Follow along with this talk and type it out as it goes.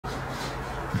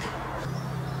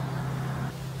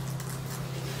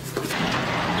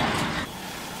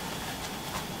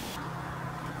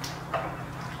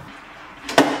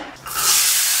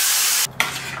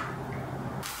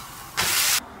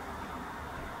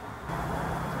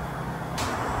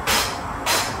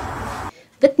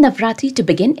With Navratri to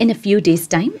begin in a few days'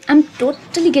 time, I'm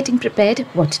totally getting prepared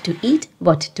what to eat,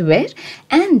 what to wear,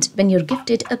 and when you're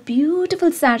gifted a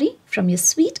beautiful sari from your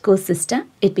sweet co-sister,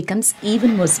 it becomes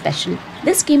even more special.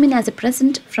 This came in as a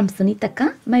present from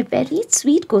Sunitaka, my very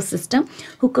sweet co-sister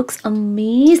who cooks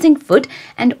amazing food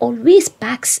and always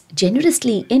packs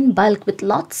generously in bulk with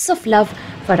lots of love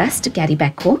for us to carry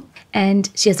back home. And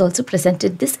she has also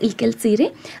presented this ilkel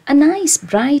sire, a nice,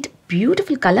 bright,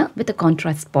 beautiful color with a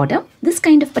contrast border. This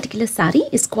kind of particular sari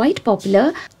is quite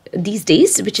popular these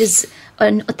days, which is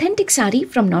an authentic sari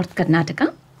from North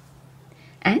Karnataka.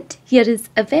 And here is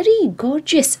a very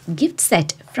gorgeous gift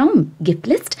set from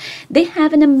Giftliste. They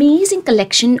have an amazing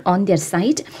collection on their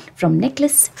site, from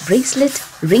necklace, bracelet,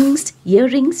 rings,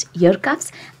 earrings, ear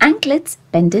cuffs, anklets,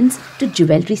 pendants to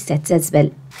jewellery sets as well.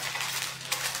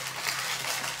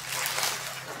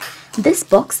 This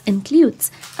box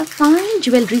includes a fine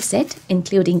jewellery set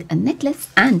including a necklace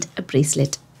and a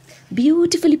bracelet.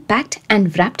 Beautifully packed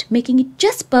and wrapped, making it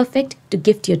just perfect to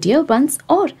gift your dear ones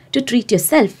or to treat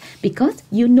yourself because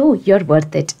you know you're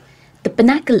worth it. The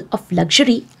pinnacle of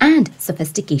luxury and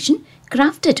sophistication,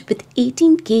 crafted with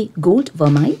 18K gold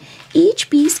vermeil, each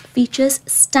piece features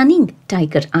stunning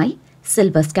tiger eye,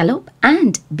 silver scallop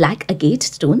and black agate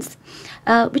stones,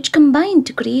 which combine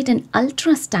to create an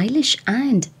ultra stylish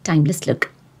and timeless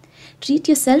look. Treat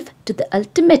yourself to the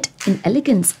ultimate in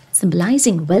elegance,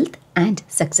 symbolizing wealth and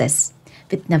success.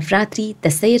 With Navratri,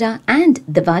 Dasera and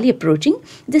Diwali approaching,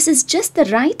 this is just the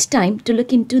right time to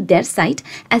look into their site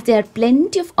as there are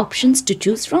plenty of options to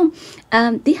choose from.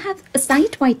 They have a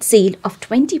site-wide sale of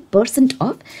 20%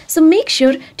 off, so make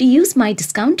sure to use my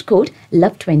discount code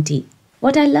LOVE20.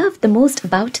 What I love the most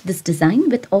about this design,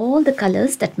 with all the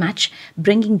colors that match,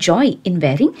 bringing joy in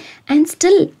wearing and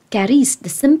still carries the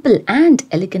simple and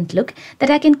elegant look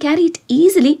that I can carry it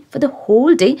easily for the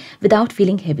whole day without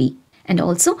feeling heavy. And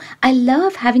also, I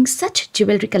love having such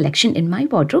jewelry collection in my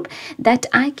wardrobe that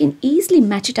I can easily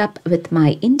match it up with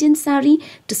my Indian sari,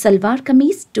 to salwar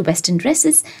kameez, to western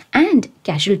dresses and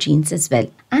casual jeans as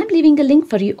well. I'm leaving a link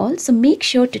for you all, so make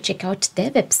sure to check out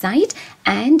their website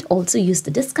and also use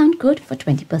the discount code for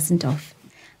 20% off.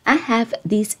 I have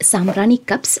these Samrani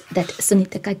cups that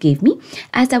Sunitaka gave me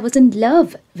as I was in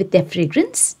love with their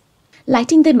fragrance.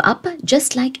 Lighting them up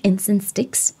just like incense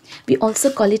sticks. We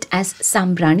also call it as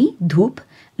Sambrani, Dhoop,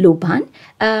 Lobhan,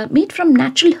 made from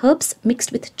natural herbs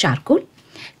mixed with charcoal,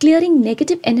 clearing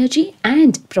negative energy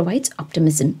and provides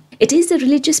optimism. It is a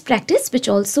religious practice which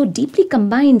also deeply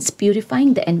combines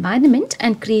purifying the environment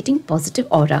and creating positive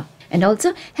aura, and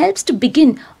also helps to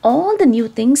begin all the new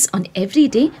things on every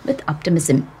day with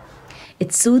optimism.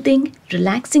 It's soothing,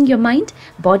 relaxing your mind,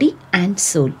 body and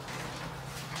soul.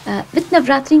 With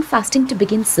Navratri fasting to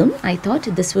begin soon, I thought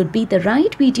this would be the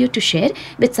right video to share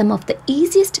with some of the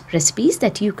easiest recipes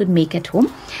that you could make at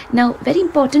home. Now, very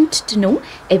important to know,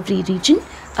 every region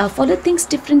follow things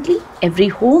differently. Every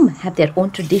home have their own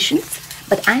traditions,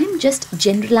 but I am just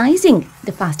generalizing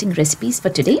the fasting recipes for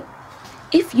today.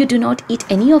 If you do not eat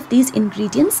any of these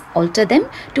ingredients, alter them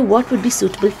to what would be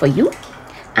suitable for you.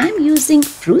 I am using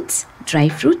fruits, dry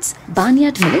fruits,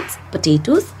 barnyard millets,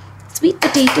 potatoes, sweet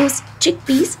potatoes,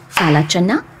 chickpeas, kala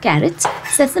chana, carrots,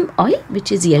 sesame oil,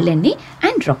 which is yellenne,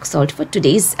 and rock salt for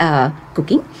today's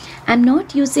cooking. I'm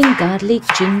not using garlic,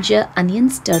 ginger,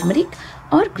 onions, turmeric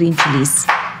or green chilies.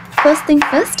 First thing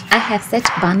first, I have set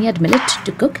barnyard millet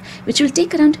to cook, which will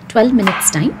take around 12 minutes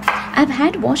time. I've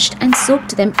had washed and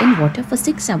soaked them in water for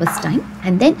 6 hours time,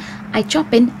 and then I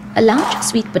chop in a large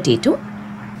sweet potato.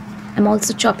 I'm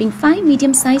also chopping 5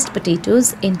 medium-sized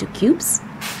potatoes into cubes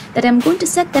that I'm going to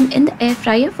set them in the air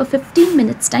fryer for 15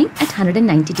 minutes time at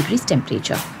 190 degrees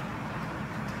temperature.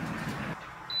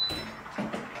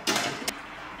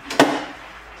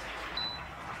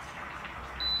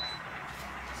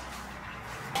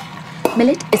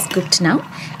 Millet is cooked now.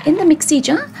 In the mixie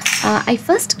jar, I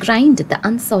first grind the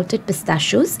unsalted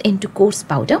pistachios into coarse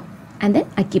powder and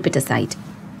then I keep it aside.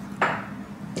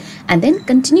 And then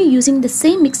continue using the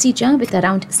same mixie jar with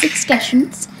around 6 cashew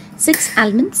nuts, 6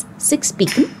 almonds, 6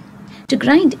 pecan to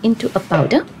grind into a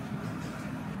powder.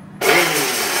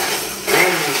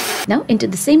 Now into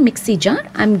the same mixie jar,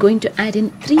 I'm going to add in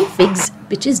 3 figs,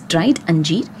 which is dried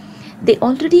anjeer. They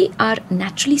already are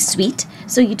naturally sweet,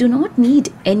 so you do not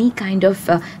need any kind of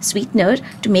sweetener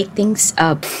to make things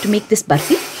to make this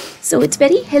barfi. So it's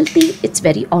very healthy, it's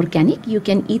very organic. You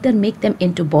can either make them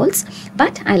into balls,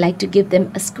 but I like to give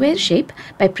them a square shape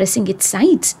by pressing its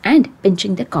sides and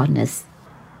pinching the corners.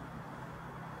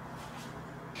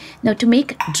 Now to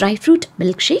make dry fruit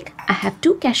milkshake, I have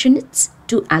 2 cashew nuts,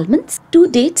 2 almonds, 2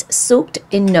 dates soaked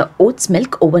in oats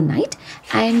milk overnight,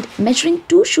 and measuring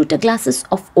 2 shooter glasses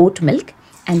of oat milk,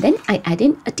 and then I add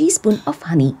in a teaspoon of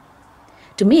honey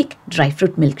to make dry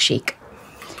fruit milkshake.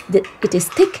 It is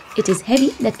thick, it is heavy,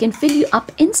 that can fill you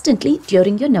up instantly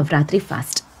during your Navratri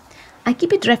fast. I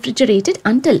keep it refrigerated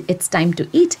until it's time to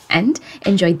eat and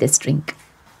enjoy this drink.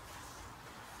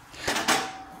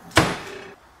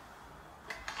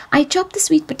 I chop the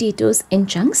sweet potatoes in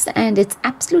chunks, and it's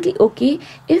absolutely okay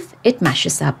if it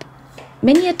mashes up.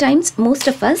 Many a times, most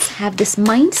of us have this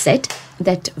mindset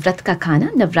that Vrat ka khana,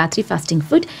 Navratri fasting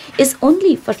food, is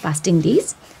only for fasting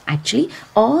days. Actually,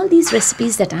 all these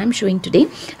recipes that I'm showing today,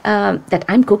 that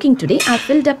I'm cooking today, are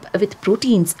filled up with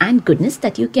proteins and goodness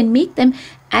that you can make them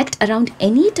at around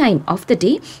any time of the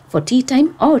day for tea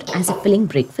time or as a filling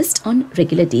breakfast on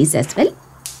regular days as well.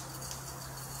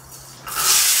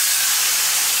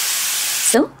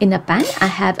 So, in a pan, I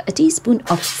have a teaspoon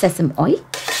of sesame oil,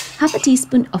 half a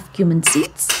teaspoon of cumin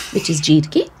seeds, which is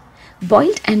jeerke,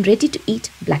 boiled and ready to eat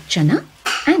black chana,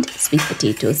 and sweet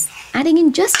potatoes, adding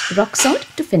in just rock salt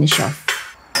to finish off.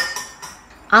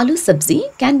 Aloo sabzi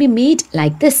can be made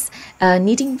like this,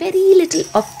 needing very little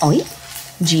of oil,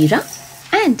 jeera,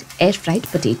 and air-fried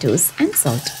potatoes and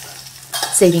salt,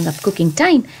 saving up cooking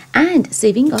time and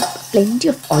saving up plenty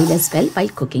of oil as well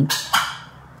while cooking.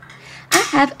 I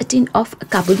have a tin of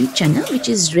Kabuli chana which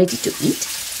is ready to eat,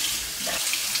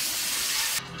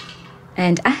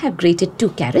 and I have grated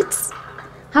 2 carrots,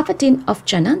 half a tin of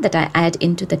chana that I add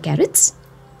into the carrots,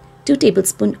 2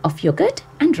 tablespoons of yogurt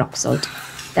and rock salt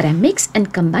that I mix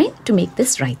and combine to make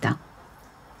this raita.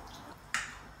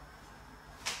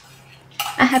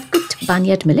 I have cooked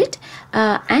barnyard millet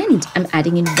and I'm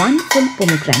adding in 1 full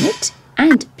pomegranate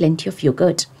and plenty of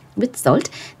yogurt with salt.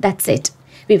 That's it.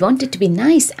 We want it to be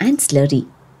nice and slurry.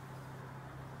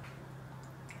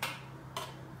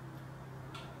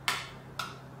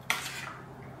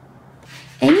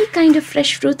 Any kind of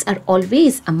fresh fruits are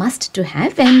always a must to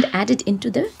have and added into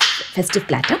the festive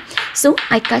platter. So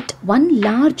I cut 1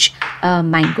 large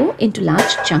mango into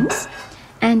large chunks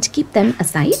and keep them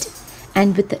aside.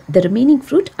 And with the remaining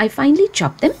fruit, I finely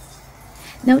chop them.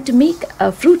 Now to make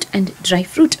a fruit and dry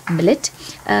fruit millet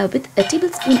with a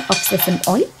tablespoon of sesame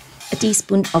oil, a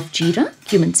teaspoon of jeera,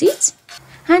 cumin seeds,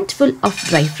 handful of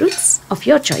dry fruits of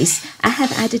your choice. I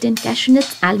have added in cashew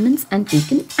nuts, almonds and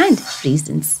pecan and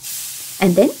raisins.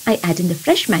 And then I add in the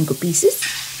fresh mango pieces,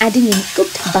 adding in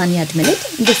cooked barnyard millet.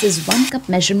 This is 1 cup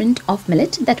measurement of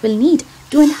millet that will need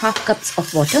 2.5 cups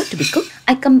of water to be cooked.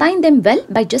 I combine them well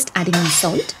by just adding in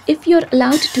salt. If you're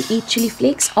allowed to eat chili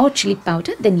flakes or chili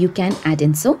powder, then you can add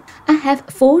in so. I have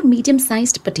 4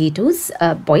 medium-sized potatoes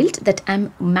boiled that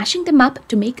I'm mashing them up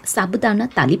to make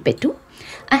Sabudana Talipet.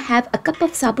 I have a cup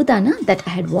of sabudana that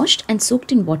I had washed and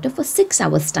soaked in water for 6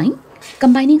 hours time,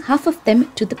 combining half of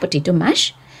them to the potato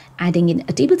mash, adding in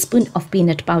a tablespoon of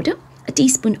peanut powder, a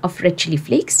teaspoon of red chili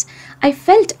flakes. I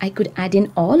felt I could add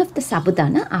in all of the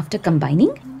sabudana after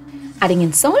combining, adding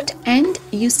in salt, and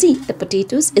you see the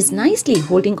potatoes is nicely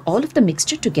holding all of the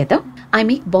mixture together. I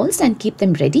make balls and keep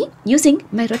them ready using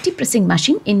my roti pressing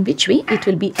machine, in which way it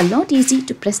will be a lot easy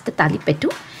to press the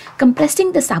talipetu,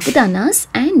 compressing the sabudanas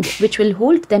and which will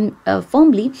hold them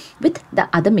firmly with the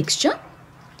other mixture.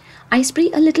 I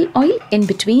spray a little oil in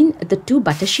between the 2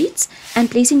 butter sheets and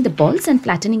placing the balls and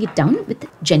flattening it down with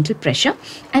gentle pressure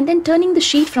and then turning the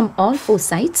sheet from all 4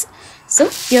 sides. So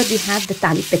here we have the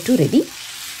talipetu ready.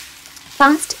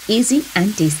 Fast, easy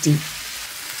and tasty.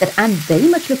 That I'm very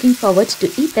much looking forward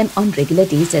to eat them on regular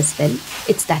days as well.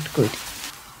 It's that good.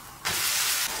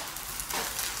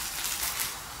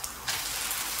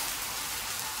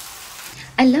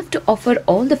 I love to offer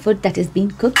all the food that is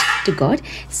being cooked to God,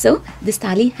 so this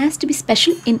thali has to be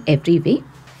special in every way.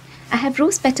 I have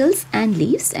rose petals and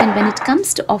leaves, and when it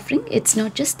comes to offering, it's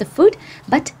not just the food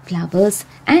but flowers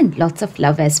and lots of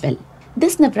love as well.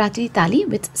 This Navratri thali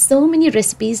with so many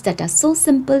recipes that are so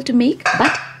simple to make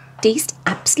but taste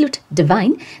absolute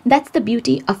divine. That's the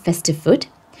beauty of festive food.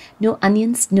 No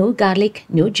onions, no garlic,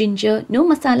 no ginger, no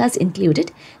masalas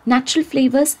included. Natural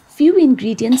flavors, few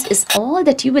ingredients is all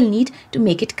that you will need to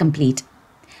make it complete.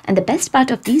 And the best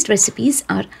part of these recipes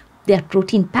are they are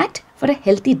protein packed for a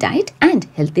healthy diet and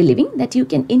healthy living, that you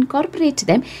can incorporate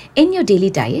them in your daily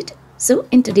diet. So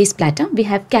in today's platter, we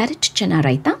have carrot chana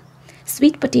raita,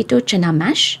 sweet potato chana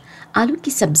mash, aloo ki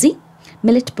sabzi,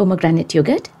 millet pomegranate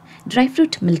yogurt, dry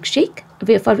fruit milkshake,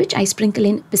 for which I sprinkle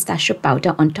in pistachio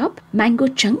powder on top, mango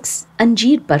chunks,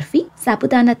 anjeer barfi,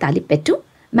 sabudana talipetu,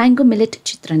 mango millet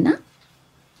chitranna.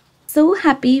 So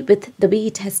happy with the way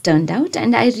it has turned out,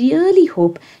 and I really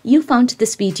hope you found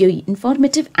this video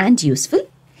informative and useful.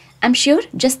 I'm sure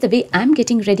just the way I'm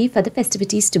getting ready for the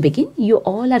festivities to begin, you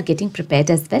all are getting prepared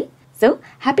as well. So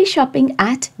happy shopping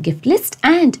at Giftliste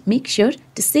and make sure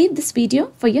to save this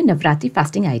video for your Navratri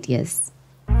fasting ideas.